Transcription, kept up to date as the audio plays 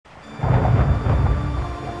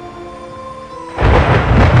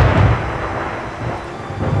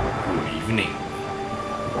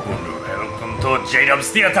J-Dubb's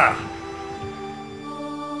Theater!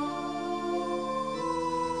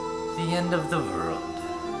 The end of the world.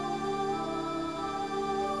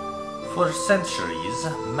 For centuries,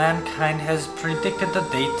 mankind has predicted the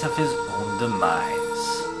date of his own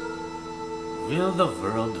demise. Will the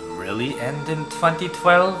world really end in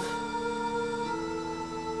 2012?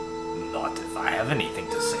 Not if I have anything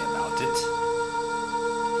to say about it.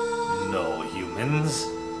 No humans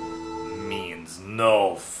means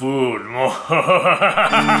no food.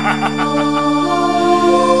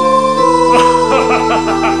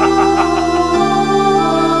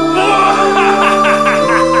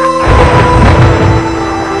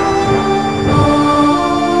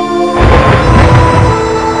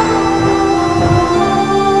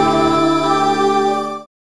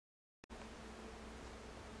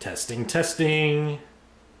 Testing, testing.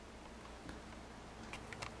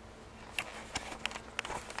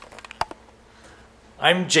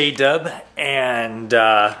 I'm J-Dubb, and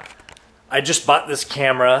I just bought this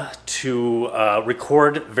camera to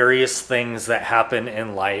record various things that happen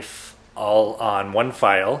in life all on one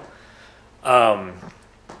file.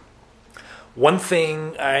 One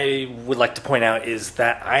thing I would like to point out is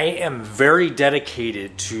that I am very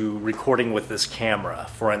dedicated to recording with this camera.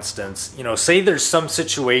 For instance, you know, say there's some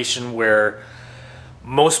situation where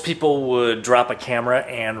most people would drop a camera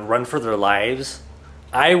and run for their lives.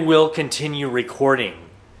 I will continue recording.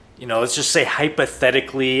 You know, let's just say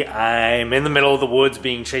hypothetically I'm in the middle of the woods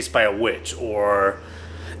being chased by a witch, or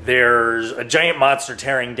there's a giant monster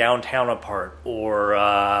tearing downtown apart, or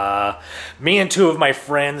me and two of my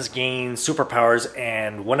friends gain superpowers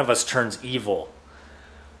and one of us turns evil.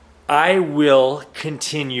 I will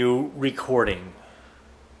continue recording.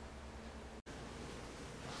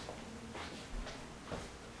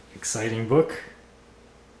 Exciting book.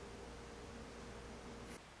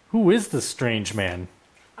 Who is this strange man?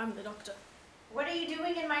 I'm the doctor. What are you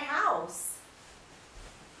doing in my house?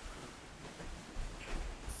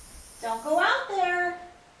 Don't go out there.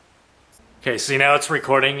 Okay, see, now it's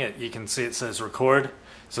recording. You can see it says record.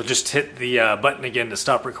 So just hit the button again to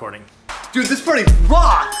stop recording. Dude, this party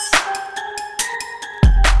rocks!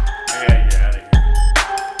 I gotta get out of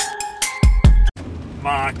here.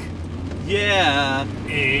 Mock. Yeah.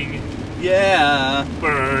 Ing. Yeah.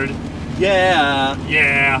 Bird. Yeah.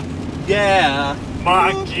 Yeah. Yeah.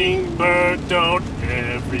 Mockingbird, don't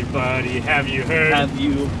everybody. Have you heard? Have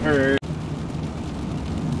you heard?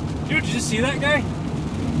 Dude, did you see that guy?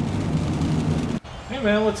 Hey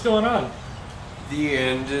man, what's going on? The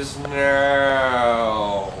end is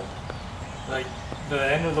now. Like, the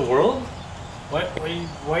end of the world?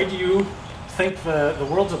 Why do you think the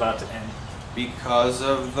world's about to end? Because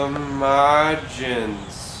of the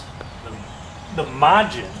Majins. The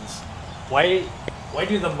Majins? Why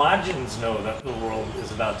do the Majins know that the world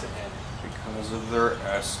is about to end? Because of their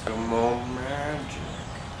Eskimo magic.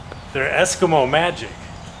 Their Eskimo magic.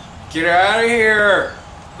 Get out of here!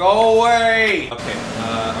 Go away! Okay,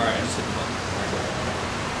 alright, I just hit the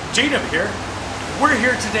button. J-Dubb here. We're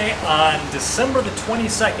here today on December the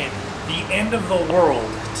 22nd, the end of the world,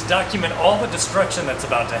 to document all the destruction that's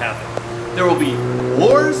about to happen. There will be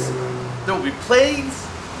wars, there will be plagues,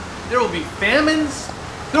 there will be famines,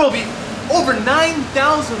 there will be over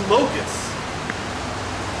 9,000 locusts.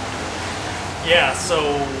 Yeah,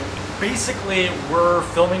 so basically we're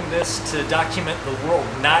filming this to document the world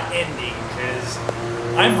not ending, because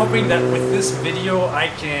I'm hoping that with this video I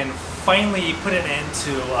can finally put an end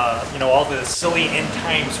to you know, all the silly end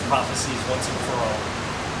times prophecies once and for all.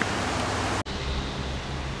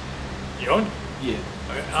 You on? Yeah.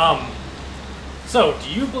 Okay, so do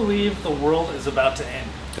you believe the world is about to end?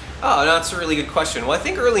 Oh, that's a really good question. Well, I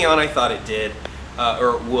think early on I thought it did,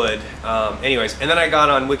 or it would. Anyways, and then I got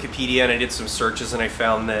on Wikipedia and I did some searches and I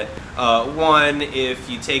found that, one, if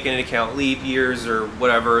you take into account leap years or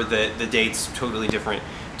whatever, the date's totally different.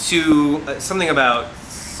 Two, something about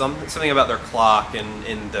their clock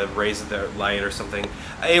and the rays of their light or something.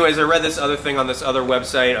 Anyways, I read this other thing on this other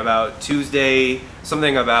website about Tuesday,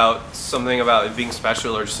 something about it being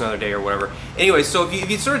special or just another day or whatever. Anyway, so if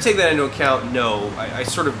you sort of take that into account, no, I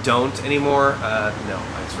sort of don't anymore. No,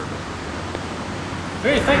 I sort of don't.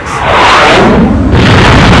 Great, thanks.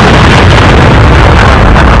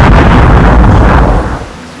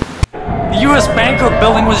 The U.S. Bancorp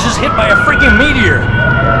building was just hit by a freaking meteor.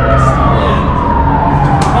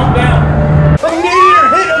 Calm down. A meteor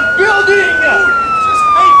hit a building! It's just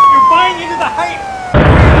hype. You're buying into the hype.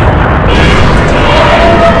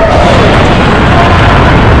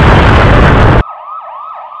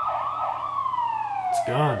 It's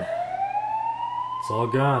gone. It's all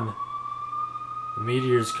gone. The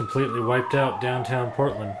meteor's completely wiped out downtown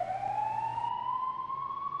Portland.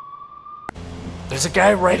 There's a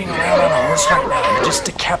guy riding around on a horse right now. He just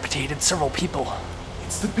decapitated several people.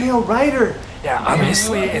 It's the Pale Rider. Yeah,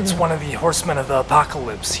 obviously it's one of the horsemen of the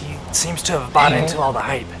apocalypse. He seems to have bought into all the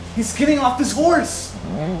hype. He's getting off his horse.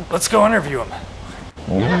 Let's go interview him.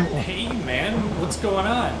 Hey man, what's going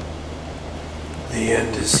on? The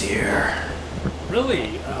end is here.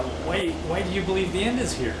 Really? Why do you believe the end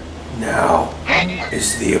is here? Now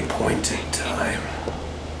is the appointed time.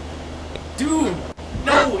 Dude,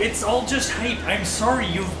 no, it's all just hype. I'm sorry,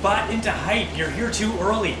 you've bought into hype. You're here too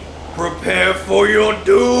early. Prepare for your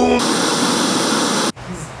doom!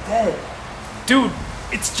 He's dead. Dude,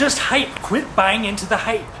 it's just hype. Quit buying into the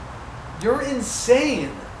hype. You're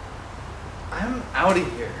insane. I'm out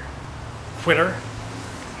of here. Quitter.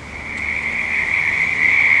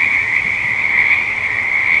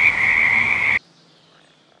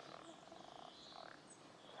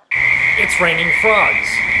 It's raining frogs.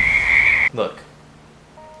 Look,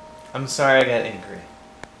 I'm sorry I got angry.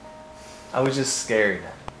 I was just scared.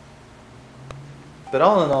 But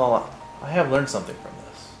all in all, I have learned something from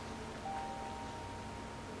this.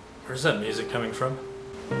 Where's that music coming from?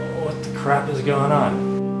 What the crap is going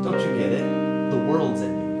on? Don't you get it? The world's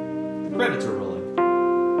ending. The credits are rolling.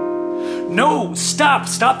 No, stop!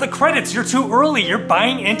 Stop the credits! You're too early! You're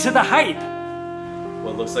buying into the hype!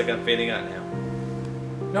 Well, it looks like I'm fading out now.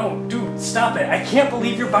 No, dude, stop it. I can't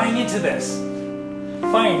believe you're buying into this.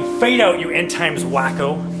 Fine, fade out, you end times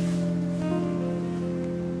wacko.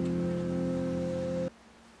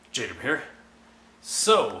 J-Dubb here.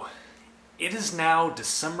 So, it is now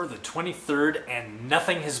December the 23rd and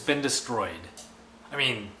nothing has been destroyed. I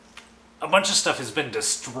mean, a bunch of stuff has been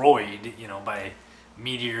destroyed, you know, by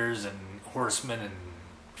meteors and horsemen and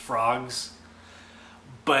frogs.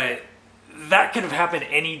 But that could have happened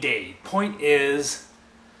any day. Point is,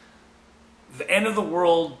 the end of the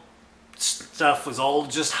world stuff was all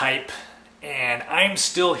just hype, and I'm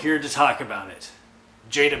still here to talk about it.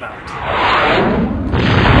 J-Dubb out.